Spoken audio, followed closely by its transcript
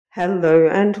Hello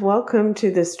and welcome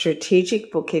to the Strategic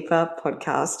Bookkeeper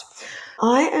podcast.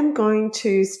 I am going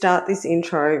to start this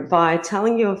intro by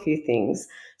telling you a few things.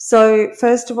 So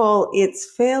first of all,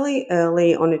 it's fairly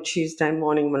early on a Tuesday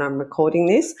morning when I'm recording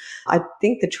this. I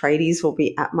think the tradies will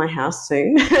be at my house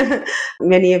soon.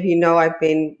 Many of you know I've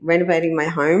been renovating my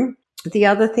home. The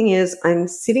other thing is I'm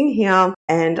sitting here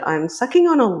and I'm sucking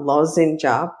on a lozenge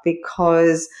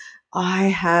because I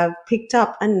have picked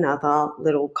up another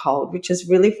little cold, which is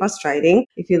really frustrating.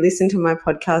 If you listen to my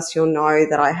podcast, you'll know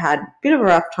that I had a bit of a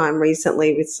rough time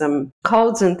recently with some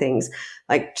colds and things,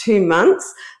 like 2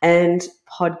 months. And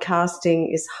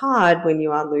podcasting is hard when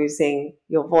you are losing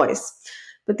your voice.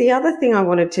 But the other thing I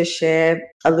wanted to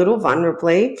share a little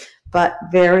vulnerably, but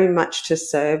very much to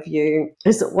serve you,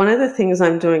 is that one of the things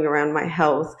I'm doing around my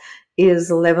health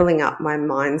is leveling up my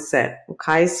mindset.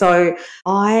 Okay. So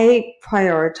I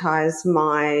prioritize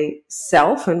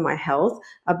myself and my health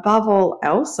above all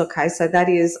else. Okay. So that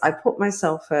is, I put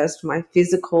myself first, my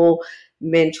physical,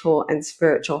 mental, and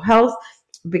spiritual health,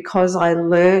 because I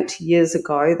learnt years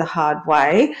ago the hard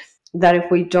way that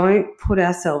if we don't put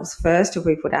ourselves first, if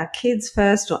we put our kids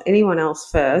first or anyone else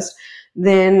first,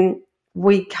 then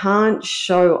we can't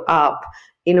show up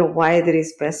in a way that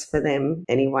is best for them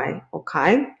anyway.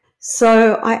 Okay.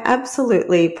 So I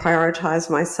absolutely prioritize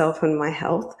myself and my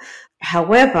health.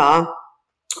 However,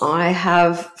 I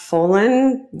have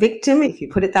fallen victim, if you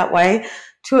put it that way,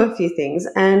 to a few things.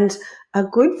 And a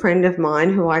good friend of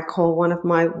mine, who I call one of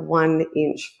my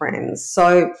 1-inch friends.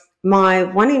 So my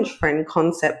 1-inch friend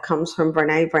concept comes from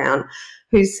Brene Brown,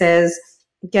 who says,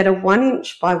 get a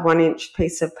 1-inch by 1-inch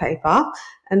piece of paper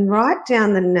and write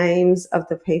down the names of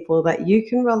the people that you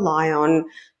can rely on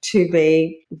to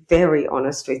be very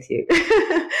honest with you,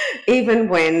 even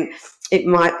when it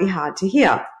might be hard to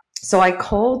hear. So I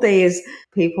call these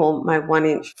people my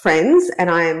 1-inch friends, and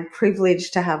I am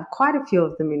privileged to have quite a few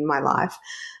of them in my life.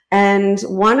 And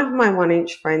one of my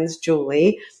 1-inch friends,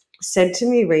 Julie, said to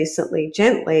me recently,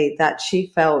 gently, that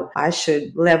she felt I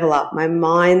should level up my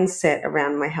mindset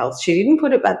around my health. She didn't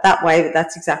put it that way, but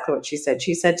that's exactly what she said.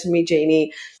 She said to me,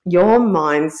 Jeannie, your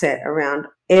mindset around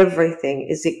everything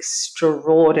is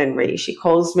extraordinary. She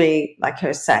calls me like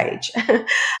her sage.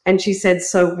 And she said,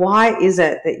 so why is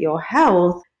it that your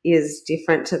health is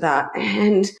different to that?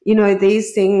 And,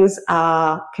 these things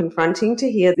are confronting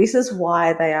to hear. This is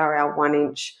why they are our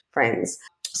 1-inch friends.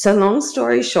 So long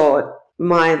story short,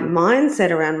 my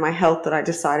mindset around my health that I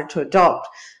decided to adopt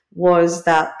was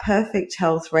that perfect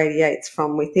health radiates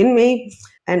from within me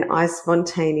and I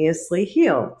spontaneously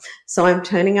heal. So I'm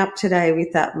turning up today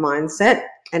with that mindset,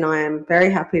 and I am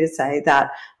very happy to say that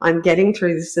I'm getting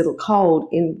through this little cold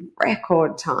in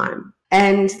record time.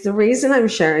 And the reason I'm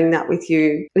sharing that with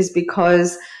you is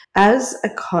because as a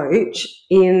coach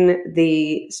in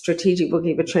the Strategic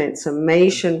Bookkeeper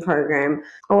Transformation Program,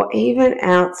 or even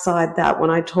outside that, when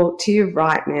I talk to you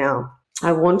right now,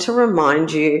 I want to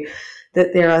remind you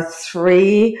that there are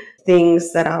 3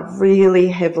 things that are really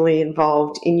heavily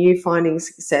involved in you finding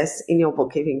success in your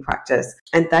bookkeeping practice.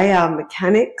 And they are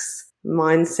mechanics,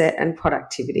 mindset, and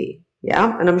productivity.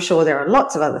 Yeah. And I'm sure there are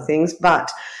lots of other things, but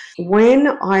when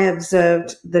I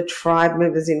observed the tribe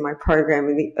members in my program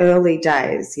in the early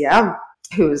days,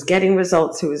 who was getting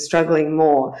results, who was struggling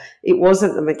more, it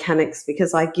wasn't the mechanics,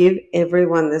 because I give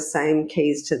everyone the same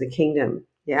keys to the kingdom.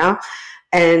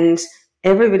 And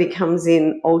everybody comes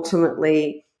in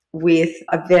ultimately with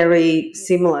a very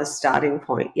similar starting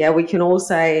point. We can all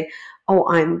say, oh,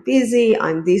 I'm busy,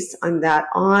 I'm this, I'm that.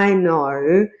 I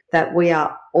know that we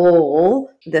are all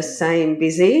the same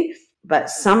busy,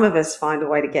 but some of us find a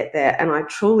way to get there. And I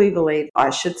truly believe, I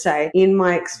should say, in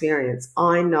my experience,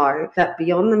 I know that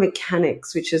beyond the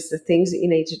mechanics, which is the things that you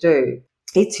need to do,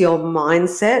 it's your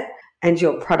mindset and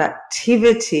your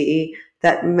productivity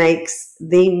that makes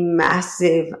the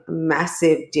massive,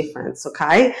 massive difference.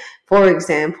 Okay. For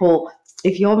example,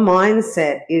 if your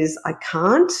mindset is, I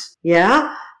can't,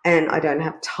 and I don't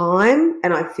have time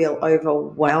and I feel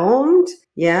overwhelmed,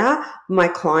 my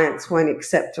clients won't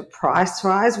accept a price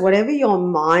rise, whatever your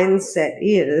mindset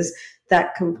is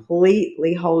that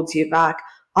completely holds you back,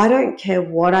 I don't care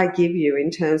what I give you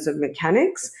in terms of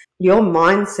mechanics, your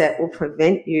mindset will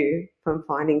prevent you from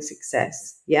finding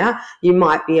success. You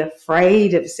might be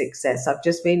afraid of success. I've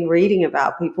just been reading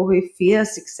about people who fear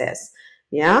success.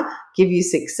 Give you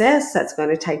success, that's going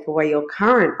to take away your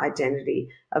current identity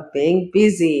of being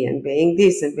busy and being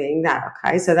this and being that.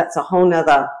 Okay, so that's a whole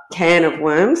nother can of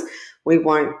worms we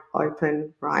won't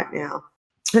open right now.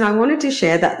 And I wanted to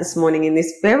share that this morning in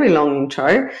this very long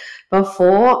intro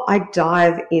before I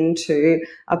dive into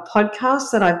a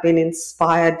podcast that I've been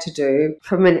inspired to do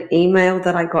from an email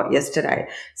that I got yesterday.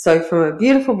 So from a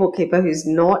beautiful bookkeeper who's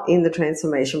not in the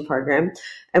transformation program.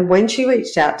 And when she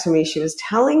reached out to me, she was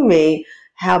telling me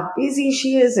how busy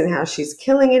she is and how she's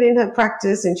killing it in her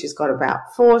practice. And she's got about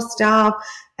 4 staff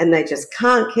and they just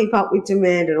can't keep up with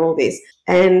demand and all this.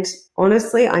 And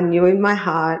honestly, I knew in my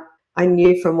heart, I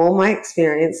knew from all my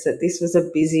experience that this was a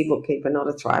busy bookkeeper, not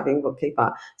a thriving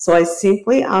bookkeeper. So I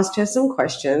simply asked her some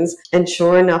questions, and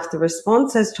sure enough, the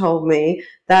response has told me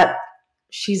that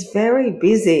she's very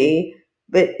busy,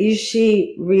 but is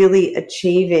she really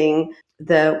achieving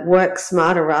the work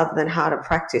smarter rather than harder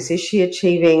practice? Is she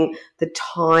achieving the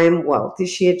time wealth? Is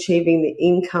she achieving the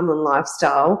income and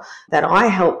lifestyle that I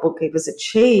help bookkeepers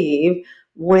achieve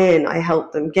when I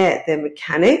help them get their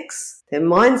mechanics, their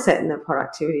mindset, and their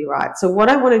productivity right? So what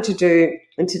I wanted to do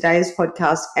in today's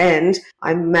podcast, and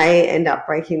I may end up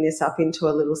breaking this up into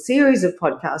a little series of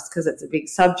podcasts because it's a big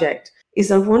subject, is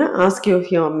I want to ask you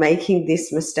if you are making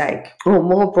this mistake, or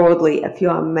more broadly, if you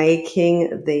are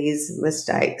making these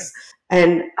mistakes.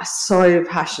 And I'm so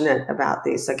passionate about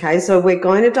this, okay? So we're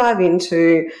going to dive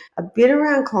into a bit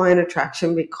around client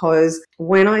attraction, because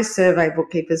when I survey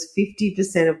bookkeepers,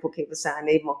 50% of bookkeepers say I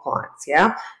need more clients,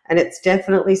 yeah? And it's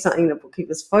definitely something that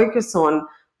bookkeepers focus on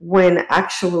when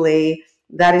actually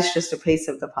that is just a piece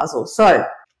of the puzzle. So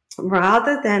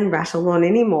rather than rattle on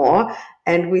anymore,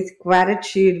 and with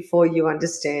gratitude for you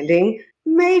understanding,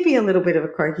 maybe a little bit of a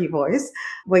croaky voice,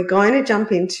 we're going to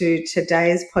jump into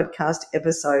today's podcast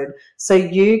episode so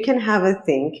you can have a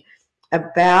think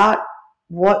about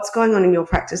what's going on in your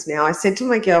practice now. I said to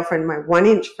my girlfriend, my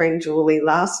 1-inch friend Julie,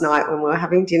 last night when we were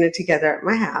having dinner together at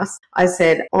my house, I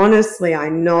said, honestly, I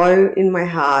know in my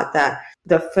heart that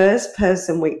the first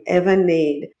person we ever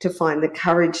need to find the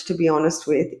courage to be honest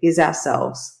with is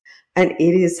ourselves. And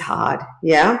it is hard,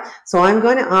 yeah? So I'm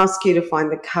going to ask you to find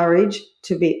the courage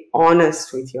to be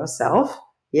honest with yourself,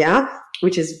 yeah?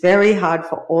 Which is very hard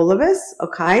for all of us,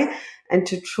 okay? And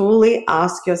to truly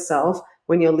ask yourself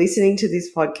when you're listening to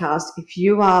this podcast, if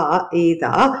you are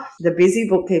either the busy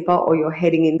bookkeeper or you're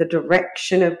heading in the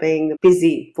direction of being the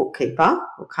busy bookkeeper,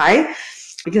 okay?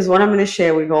 Because what I'm going to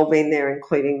share, we've all been there,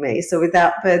 including me. So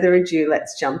without further ado,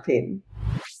 let's jump in.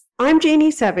 I'm Jeannie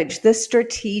Savage, the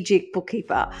Strategic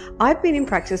Bookkeeper. I've been in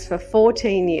practice for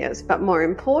 14 years, but more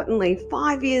importantly,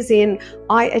 5 years in,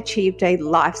 I achieved a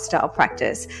lifestyle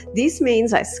practice. This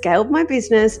means I scaled my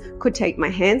business, could take my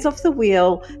hands off the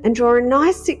wheel, and draw a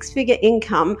nice 6-figure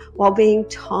income while being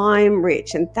time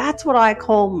rich. And that's what I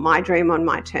call my dream on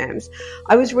my terms.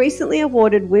 I was recently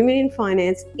awarded Women in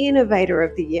Finance Innovator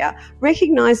of the Year,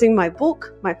 recognizing my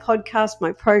book, my podcast,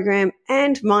 my program,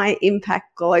 and my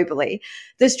impact globally.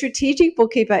 The Strategic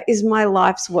Bookkeeper is my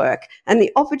life's work, and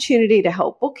the opportunity to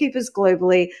help bookkeepers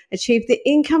globally achieve the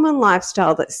income and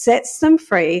lifestyle that sets them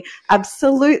free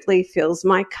absolutely fills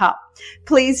my cup.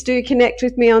 Please do connect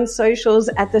with me on socials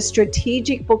at the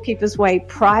Strategic Bookkeepers Way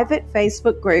private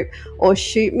Facebook group, or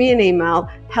shoot me an email,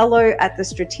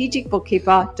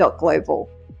 hello@thestrategicbookkeeper.global.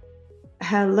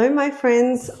 Hello, my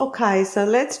friends. Okay, so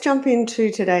let's jump into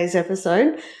today's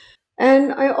episode.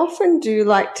 And I often do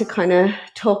like to kind of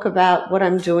talk about what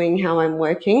I'm doing, how I'm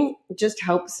working. It just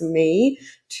helps me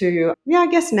to,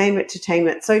 name it to tame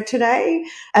it. So today,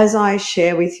 as I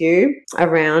share with you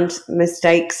around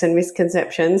mistakes and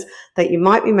misconceptions that you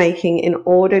might be making in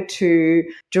order to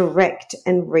direct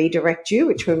and redirect you,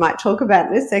 which we might talk about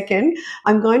in a second,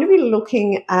 I'm going to be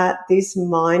looking at this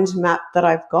mind map that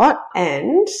I've got,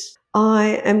 and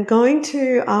I am going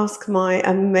to ask my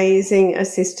amazing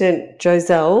assistant,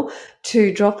 Joselle,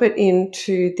 to drop it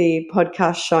into the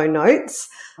podcast show notes,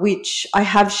 which I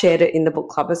have shared it in the book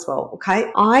club as well, okay?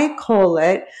 I call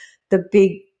it the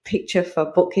big picture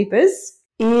for bookkeepers.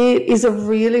 It is a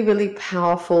really, really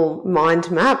powerful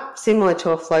mind map, similar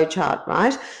to a flow chart,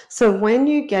 right? So when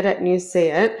you get it and you see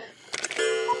it,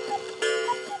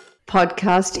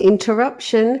 podcast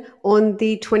interruption. On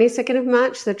the 22nd of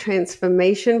March, the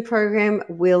transformation program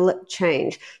will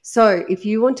change. So if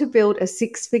you want to build a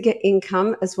 6-figure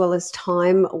income as well as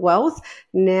time wealth,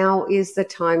 now is the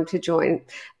time to join.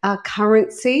 Our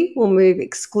currency will move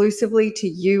exclusively to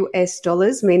US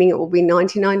dollars, meaning it will be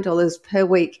 $99 per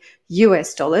week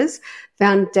US dollars.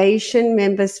 Foundation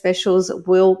member specials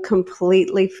will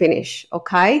completely finish,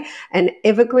 okay? And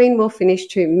Evergreen will finish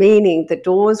too, meaning the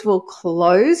doors will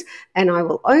close and I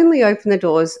will only open the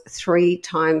doors 3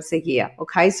 times a year,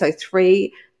 okay? So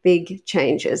 3 big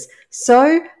changes.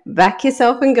 So back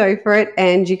yourself and go for it,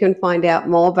 and you can find out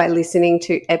more by listening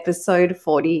to episode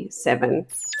 47.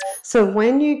 So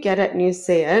when you get it and you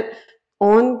see it,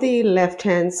 on the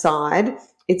left-hand side,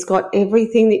 it's got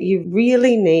everything that you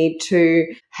really need to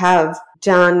have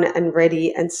done and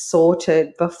ready and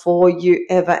sorted before you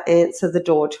ever answer the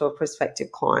door to a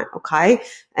prospective client, okay?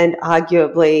 And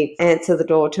arguably answer the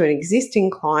door to an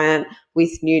existing client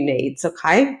with new needs,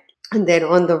 okay? And then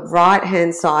on the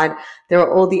right-hand side, there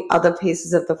are all the other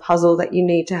pieces of the puzzle that you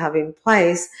need to have in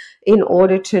place in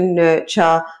order to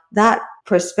nurture that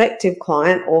prospective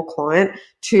client or client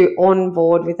to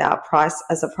onboard without price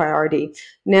as a priority.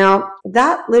 Now,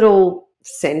 that little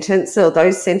sentence or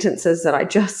those sentences that I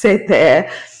just said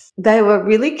there, they were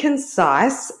really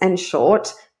concise and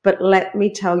short, but let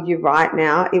me tell you right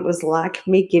now, it was like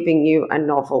me giving you a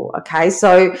novel, okay?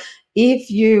 So if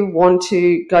you want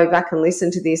to go back and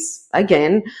listen to this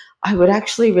again, I would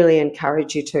actually really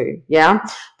encourage you to, yeah?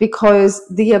 Because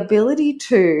the ability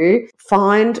to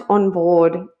find,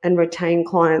 onboard, and retain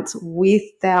clients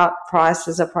without price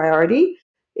as a priority,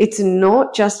 it's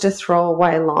not just a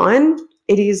throwaway line.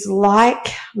 It is like,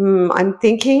 I'm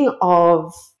thinking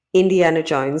of Indiana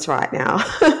Jones right now.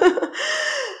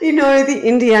 You know, the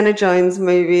Indiana Jones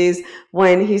movies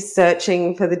when he's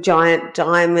searching for the giant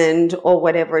diamond or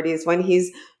whatever it is, when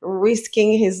he's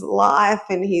risking his life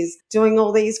and he's doing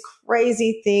all these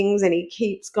crazy things and he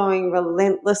keeps going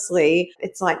relentlessly.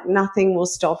 It's like nothing will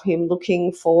stop him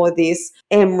looking for this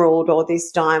emerald or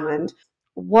this diamond.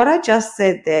 What I just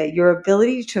said there, your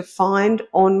ability to find,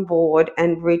 onboard,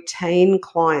 and retain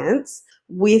clients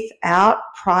without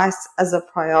price as a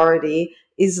priority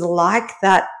is like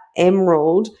that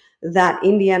emerald that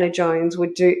Indiana Jones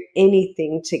would do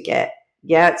anything to get.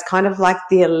 Yeah, it's kind of like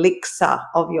the elixir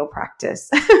of your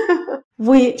practice.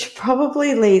 Which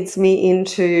probably leads me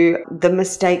into the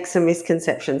mistakes and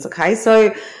misconceptions, okay?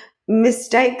 So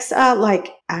mistakes are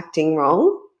like acting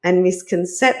wrong and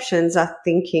misconceptions are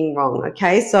thinking wrong,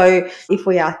 okay? So if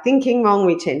we are thinking wrong,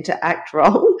 we tend to act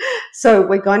wrong. So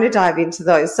we're going to dive into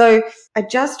those. So I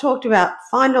just talked about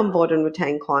find, onboard, and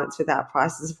retain clients without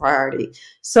price as a priority.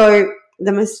 So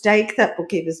the mistake that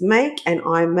bookkeepers make, and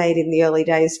I made in the early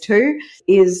days too,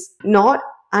 is not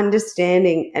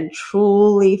understanding and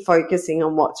truly focusing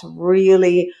on what's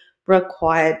really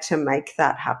required to make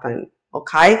that happen.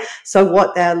 Okay. So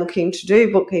what they're looking to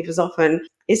do, bookkeepers often,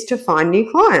 is to find new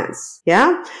clients.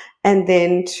 Yeah. And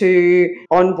then to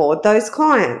onboard those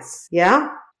clients. Yeah.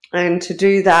 And to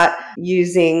do that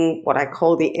using what I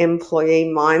call the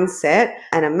employee mindset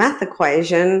and a math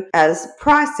equation as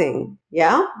pricing.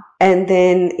 Yeah. And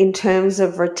then in terms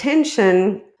of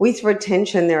retention, with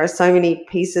retention, there are so many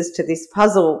pieces to this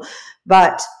puzzle.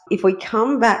 But if we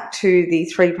come back to the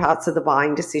 3 parts of the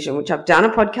buying decision, which I've done a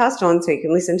podcast on, so you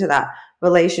can listen to that: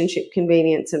 relationship,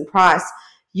 convenience, and price.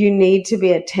 You need to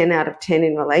be a 10 out of 10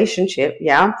 in relationship,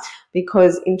 yeah?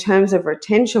 Because in terms of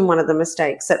retention, one of the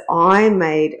mistakes that I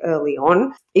made early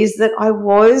on is that I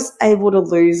was able to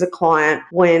lose a client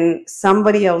when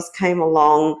somebody else came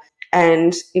along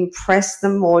and impressed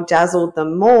them more, dazzled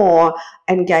them more,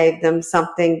 and gave them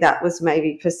something that was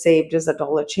maybe perceived as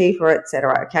 $1 cheaper,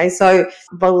 etc. Okay, so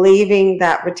believing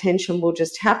that retention will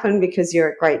just happen because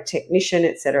you're a great technician,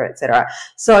 etc., etc.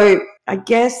 So I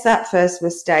guess that first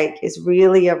mistake is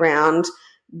really around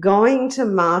going to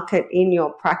market in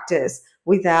your practice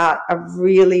without a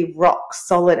really rock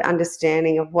solid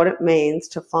understanding of what it means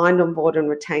to find, onboard, and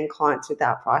retain clients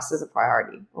without price as a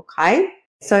priority. Okay.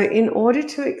 So in order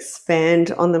to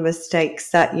expand on the mistakes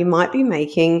that you might be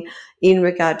making in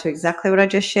regard to exactly what I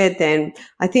just shared then,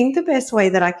 I think the best way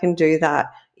that I can do that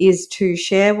is to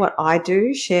share what I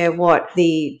do, share what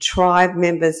the tribe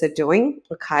members are doing,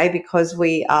 okay, because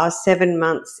we are 7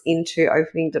 months into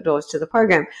opening the doors to the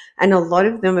program and a lot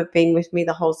of them have been with me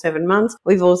the whole 7 months.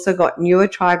 We've also got newer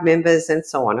tribe members and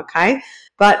so on, okay?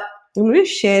 But I'm going to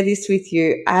share this with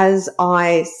you as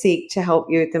I seek to help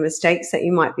you with the mistakes that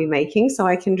you might be making so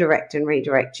I can direct and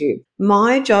redirect you.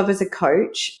 My job as a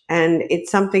coach, and it's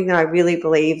something that I really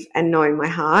believe and know in my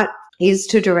heart, is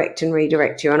to direct and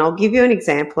redirect you. And I'll give you an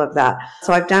example of that.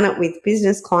 So I've done it with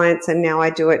business clients and now I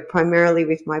do it primarily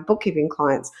with my bookkeeping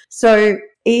clients. So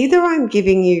either I'm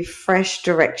giving you fresh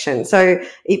direction. So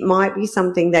it might be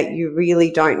something that you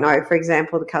really don't know, for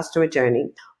example, the customer journey,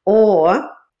 or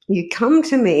you come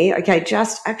to me, okay,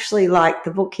 just actually like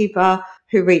the bookkeeper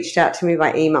who reached out to me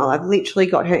by email. I've literally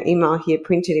got her email here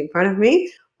printed in front of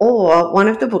me. Or one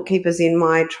of the bookkeepers in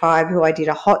my tribe who I did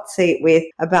a hot seat with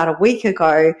about a week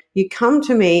ago, you come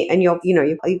to me and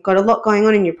you've got a lot going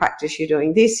on in your practice. You're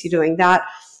doing this, you're doing that.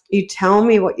 You tell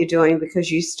me what you're doing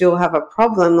because you still have a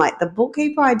problem. Like the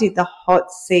bookkeeper I did the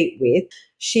hot seat with,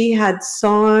 she had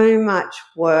so much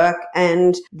work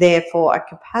and therefore a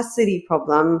capacity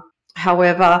problem.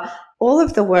 However, all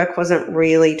of the work wasn't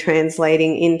really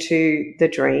translating into the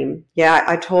dream. Yeah,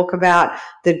 I talk about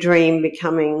the dream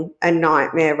becoming a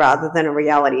nightmare rather than a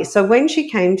reality. So when she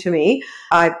came to me,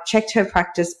 I checked her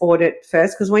practice audit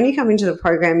first, because when you come into the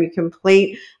program, you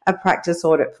complete a practice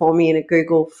audit for me in a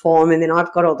Google form, and then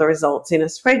I've got all the results in a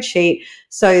spreadsheet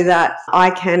so that I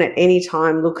can at any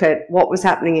time look at what was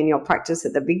happening in your practice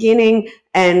at the beginning,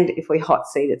 and if we hot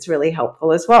seat, it's really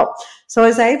helpful as well. So I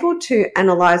was able to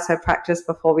analyze her practice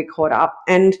before we caught up,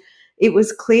 and it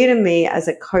was clear to me as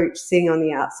a coach sitting on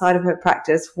the outside of her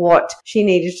practice what she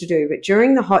needed to do. But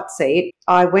during the hot seat,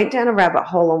 I went down a rabbit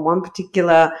hole on one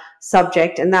particular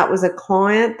subject, and that was a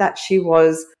client that she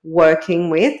was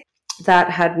working with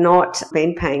that had not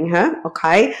been paying her,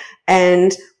 okay,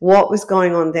 and what was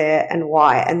going on there and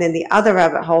why. And then the other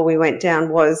rabbit hole we went down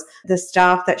was the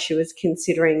staff that she was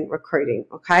considering recruiting,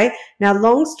 okay. Now,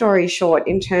 long story short,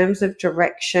 in terms of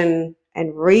direction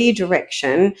and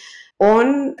redirection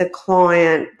on the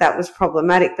client that was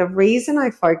problematic, the reason I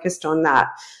focused on that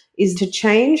is to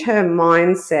change her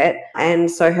mindset. And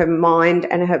so her mind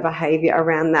and her behavior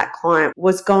around that client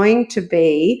was going to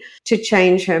be to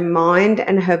change her mind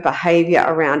and her behavior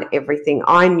around everything.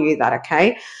 I knew that,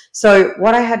 okay? So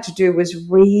what I had to do was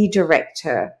redirect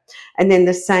her. And then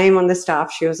the same on the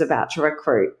staff she was about to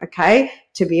recruit, okay?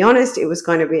 To be honest, it was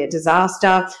going to be a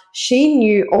disaster. She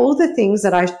knew all the things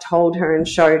that I told her and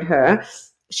showed her.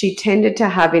 She tended to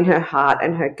have in her heart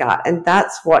and her gut. And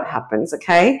that's what happens,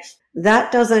 okay?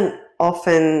 That doesn't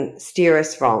often steer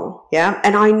us wrong, yeah?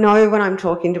 And I know when I'm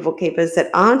talking to bookkeepers that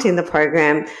aren't in the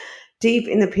program, deep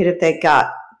in the pit of their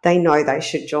gut, they know they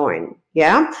should join,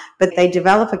 yeah? But they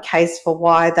develop a case for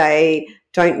why they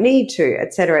don't need to,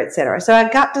 et cetera, et cetera. So our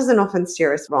gut doesn't often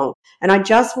steer us wrong. And I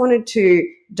just wanted to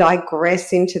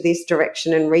digress into this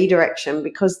direction and redirection,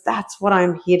 because that's what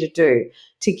I'm here to do,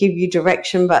 to give you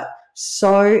direction, but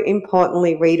so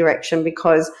importantly, redirection,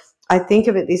 because I think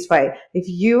of it this way. If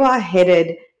you are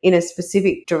headed in a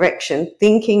specific direction,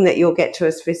 thinking that you'll get to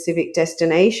a specific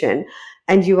destination,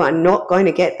 and you are not going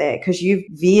to get there because you've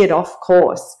veered off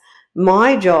course,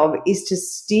 my job is to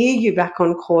steer you back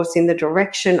on course in the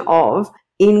direction of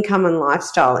income and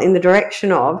lifestyle, in the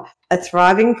direction of a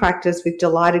thriving practice with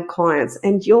delighted clients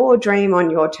and your dream on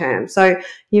your terms. So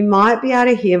you might be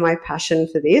able to hear my passion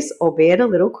for this, albeit a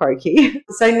little croaky.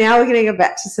 So now we're going to go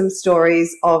back to some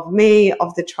stories of me,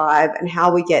 of the tribe, and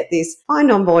how we get this find,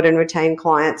 onboard and retain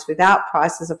clients without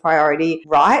price as a priority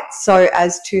right, so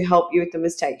as to help you with the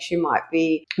mistakes you might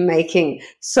be making.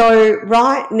 So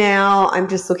right now I'm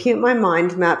just looking at my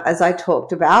mind map as I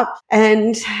talked about,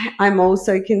 and I'm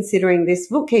also considering this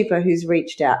bookkeeper who's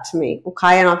reached out to me,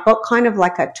 okay, and I've got kind of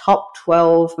like a top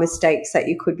 12 mistakes that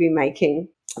you could be making,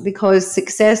 because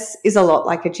success is a lot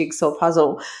like a jigsaw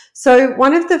puzzle. So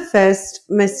one of the first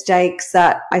mistakes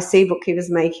that I see bookkeepers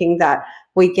making that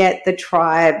we get the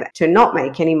tribe to not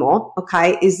make anymore,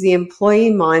 okay, is the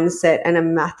employee mindset and a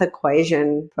math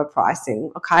equation for pricing,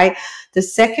 okay? The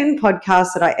second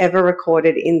podcast that I ever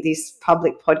recorded in this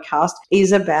public podcast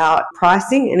is about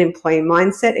pricing and employee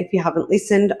mindset. If you haven't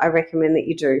listened, I recommend that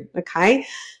you do, okay?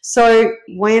 So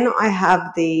when I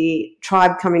have the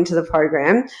tribe come into the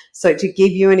program, so to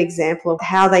give you an example of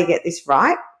how they get this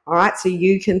right, all right, so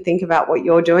you can think about what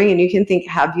you're doing, and you can think,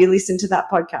 have you listened to that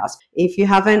podcast? If you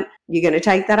haven't, you're going to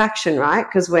take that action, right?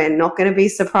 Because we're not going to be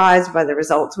surprised by the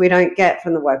results we don't get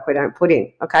from the work we don't put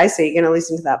in, okay? So you're going to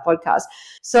listen to that podcast.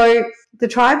 So the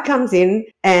tribe comes in,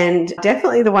 and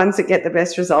definitely the ones that get the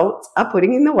best results are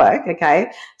putting in the work,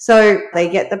 okay? So they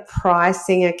get the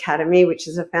Pricing Academy, which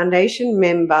is a foundation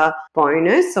member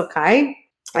bonus, okay?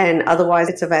 And otherwise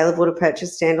it's available to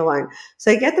purchase standalone.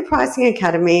 So you get the Pricing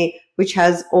Academy, which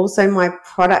has also my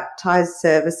productized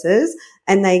services,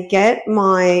 and they get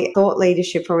my thought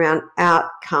leadership around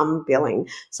outcome billing.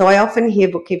 So I often hear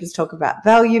bookkeepers talk about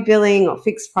value billing or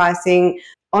fixed pricing.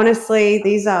 Honestly,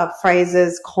 these are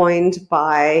phrases coined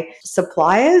by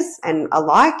suppliers and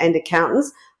alike and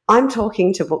accountants. I'm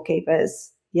talking to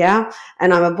bookkeepers, yeah?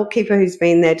 And I'm a bookkeeper who's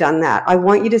been there, done that. I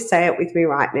want you to say it with me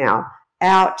right now.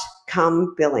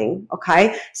 Outcome billing,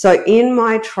 okay? So in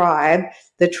my tribe,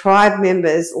 the tribe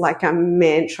members, like a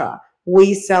mantra,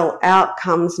 we sell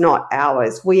outcomes, not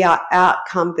hours. We are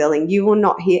outcome billing. You will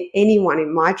not hear anyone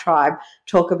in my tribe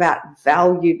talk about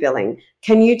value billing.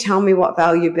 Can you tell me what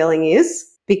value billing is?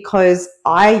 Because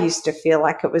I used to feel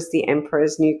like it was the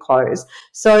emperor's new clothes.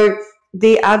 So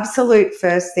the absolute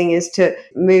first thing is to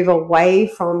move away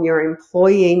from your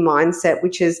employee mindset,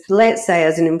 which is, let's say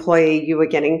as an employee, you were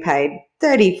getting paid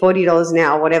 $30, $40 an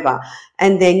hour, whatever.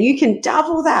 And then you can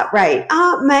double that rate.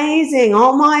 Amazing.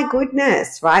 Oh my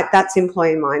goodness, right? That's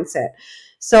employee mindset.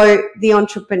 So the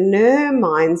entrepreneur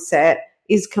mindset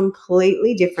is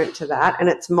completely different to that, and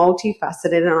it's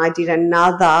multifaceted. And I did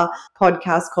another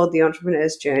podcast called The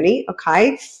Entrepreneur's Journey.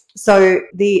 Okay. So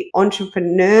the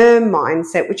entrepreneur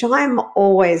mindset, which I'm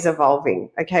always evolving.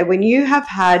 Okay. When you have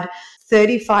had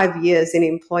 35 years in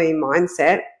employee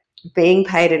mindset, being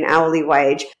paid an hourly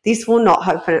wage, this will not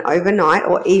happen overnight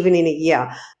or even in a year,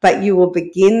 but you will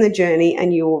begin the journey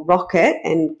and you will rock it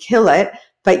and kill it,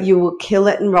 but you will kill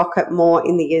it and rock it more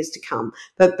in the years to come.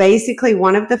 But basically,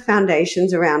 one of the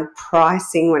foundations around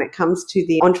pricing when it comes to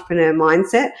the entrepreneur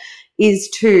mindset is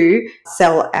to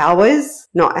sell hours,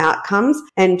 not outcomes,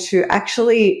 and to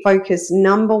actually focus,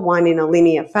 number one, in a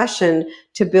linear fashion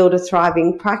to build a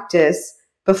thriving practice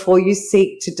before you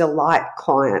seek to delight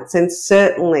clients, and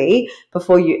certainly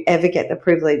before you ever get the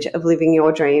privilege of living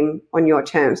your dream on your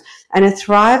terms. And a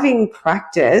thriving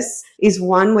practice is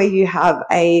one where you have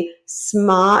a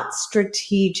smart,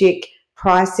 strategic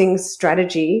pricing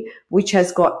strategy, which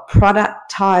has got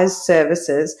productized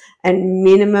services and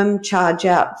minimum charge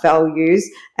out values,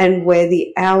 and where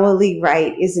the hourly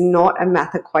rate is not a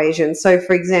math equation. So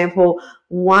for example,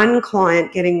 one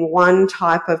client getting one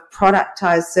type of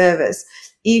productized service,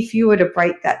 if you were to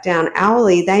break that down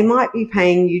hourly, they might be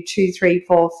paying you $200,000,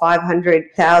 $300,000,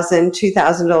 $400,000, $500,000,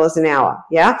 $2,000 an hour.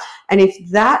 Yeah. And if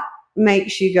that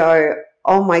makes you go,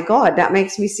 oh my God, that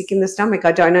makes me sick in the stomach,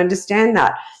 I don't understand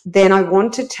that, then I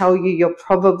want to tell you,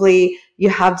 you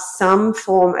have some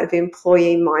form of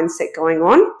employee mindset going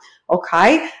on.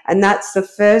 Okay. And that's the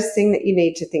first thing that you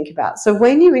need to think about. So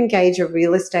when you engage a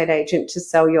real estate agent to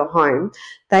sell your home,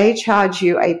 they charge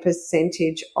you a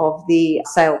percentage of the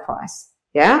sale price.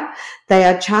 Yeah. They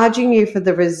are charging you for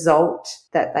the result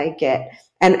that they get.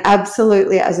 And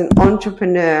absolutely, as an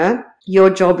entrepreneur, your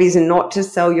job is not to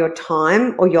sell your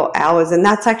time or your hours. And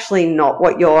that's actually not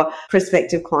what your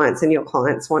prospective clients and your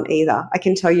clients want either. I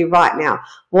can tell you right now,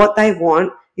 what they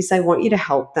want is they want you to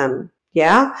help them.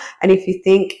 Yeah. And if you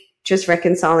think just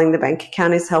reconciling the bank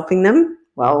account is helping them,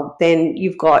 well, then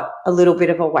you've got a little bit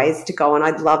of a ways to go. And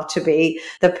I'd love to be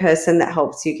the person that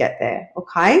helps you get there.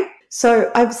 Okay.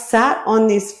 So I've sat on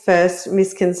this first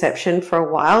misconception for a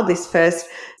while, this first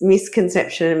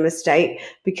misconception and mistake,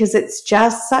 because it's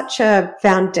just such a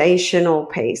foundational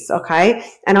piece, okay?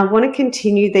 And I want to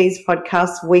continue these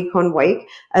podcasts week on week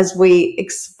as we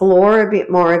explore a bit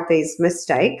more of these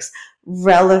mistakes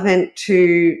relevant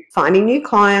to finding new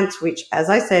clients, which, as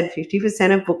I said,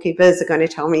 50% of bookkeepers are going to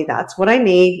tell me that's what I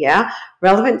need, yeah,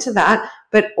 relevant to that,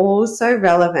 but also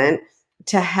relevant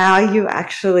to how you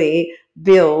actually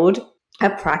build a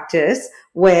practice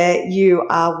where you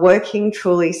are working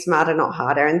truly smarter, not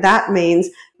harder. And that means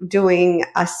doing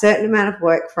a certain amount of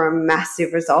work for a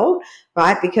massive result,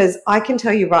 right? Because I can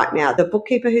tell you right now, the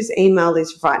bookkeeper whose email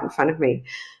is right in front of me,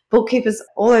 bookkeepers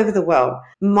all over the world,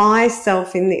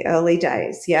 myself in the early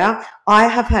days, yeah, I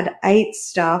have had 8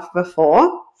 staff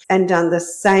before and done the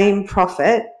same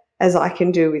profit as I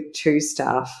can do with 2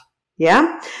 staff.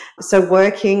 Yeah. So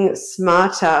working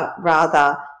smarter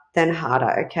rather than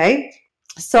harder. Okay.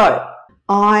 So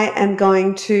I am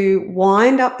going to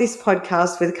wind up this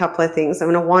podcast with a couple of things. I'm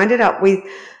going to wind it up with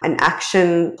an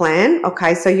action plan.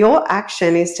 Okay. So your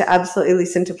action is to absolutely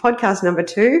listen to podcast number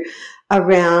 2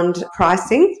 around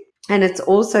pricing. And it's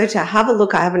also to have a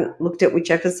look. I haven't looked at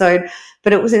which episode,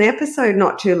 but it was an episode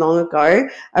not too long ago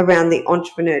around the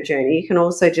entrepreneur journey. You can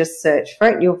also just search for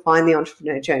it and you'll find the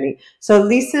entrepreneur journey. So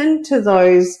listen to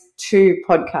those 2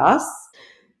 podcasts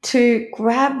to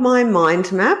grab my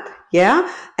mind map,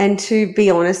 yeah, and to be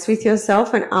honest with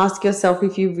yourself and ask yourself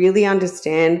if you really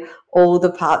understand all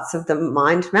the parts of the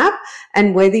mind map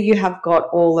and whether you have got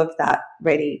all of that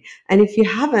ready. And if you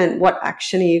haven't, what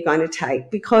action are you going to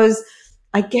take? Because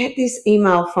I get this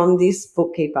email from this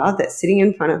bookkeeper that's sitting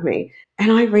in front of me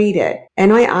and I read it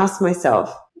and I ask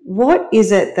myself, what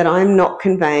is it that I'm not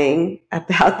conveying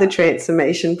about the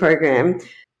transformation program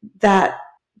that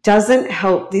doesn't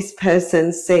help this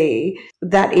person see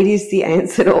that it is the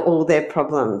answer to all their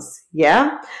problems?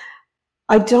 Yeah.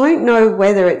 I don't know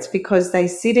whether it's because they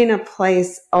sit in a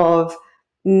place of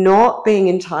not being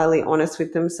entirely honest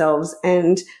with themselves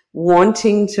and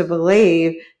wanting to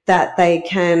believe that they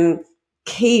can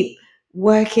keep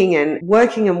working and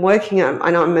working and working. And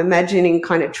I'm imagining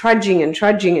kind of trudging and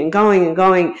going and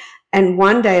going. And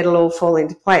one day it'll all fall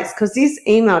into place, because this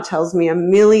email tells me a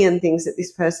million things that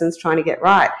this person's trying to get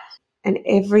right. And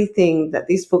everything that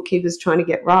this bookkeeper's trying to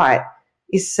get right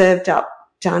is served up,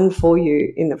 done for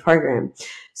you in the program.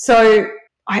 So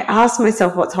I ask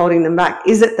myself, what's holding them back?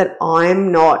 Is it that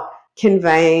I'm not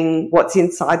conveying what's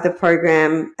inside the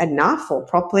program enough or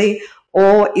properly?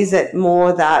 Or is it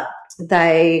more that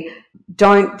they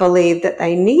don't believe that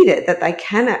they need it, that they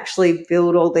can actually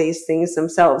build all these things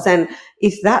themselves. And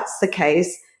if that's the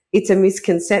case, it's a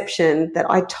misconception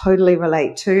that I totally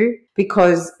relate to,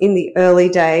 because in the early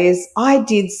days, I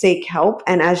did seek help.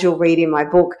 And as you'll read in my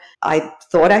book, I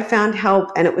thought I found help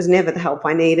and it was never the help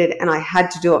I needed. And I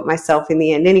had to do it myself in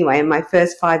the end anyway. And my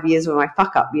first 5 years were my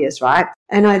fuck up years, right?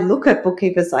 And I look at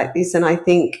bookkeepers like this and I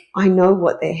think, I know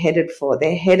what they're headed for.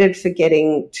 They're headed for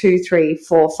getting 2, 3,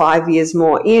 4, 5 years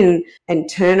more in and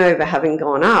turnover having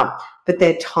gone up, but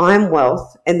their time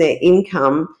wealth and their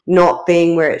income not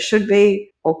being where it should be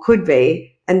or could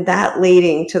be, and that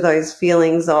leading to those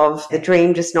feelings of the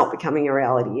dream just not becoming a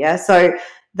reality. Yeah. So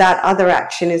that other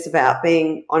action is about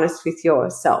being honest with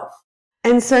yourself.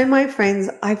 And so, my friends,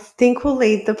 I think we'll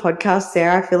leave the podcast there.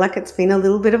 I feel like it's been a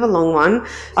little bit of a long one.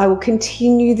 I will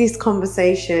continue this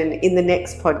conversation in the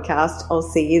next podcast. I'll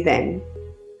see you then.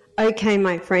 Okay,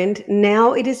 my friend,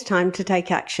 now it is time to take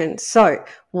action. So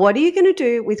what are you going to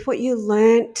do with what you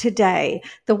learned today?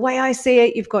 The way I see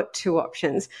it, you've got two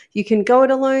options. You can go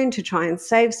it alone to try and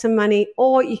save some money,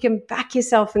 or you can back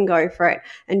yourself and go for it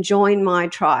and join my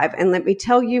tribe. And let me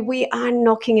tell you, we are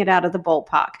knocking it out of the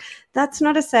ballpark. That's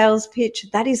not a sales pitch.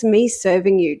 That is me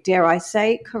serving you, dare I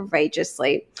say,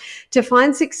 courageously. To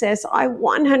find success, I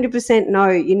 100% know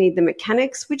you need the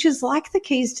mechanics, which is like the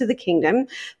keys to the kingdom,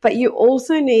 but you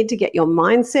also need to get your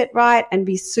mindset right and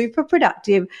be super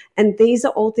productive. And these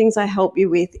are all things I help you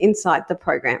with inside the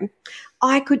program.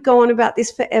 I could go on about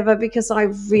this forever because I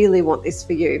really want this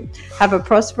for you. Have a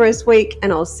prosperous week,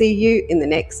 and I'll see you in the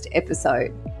next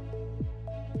episode.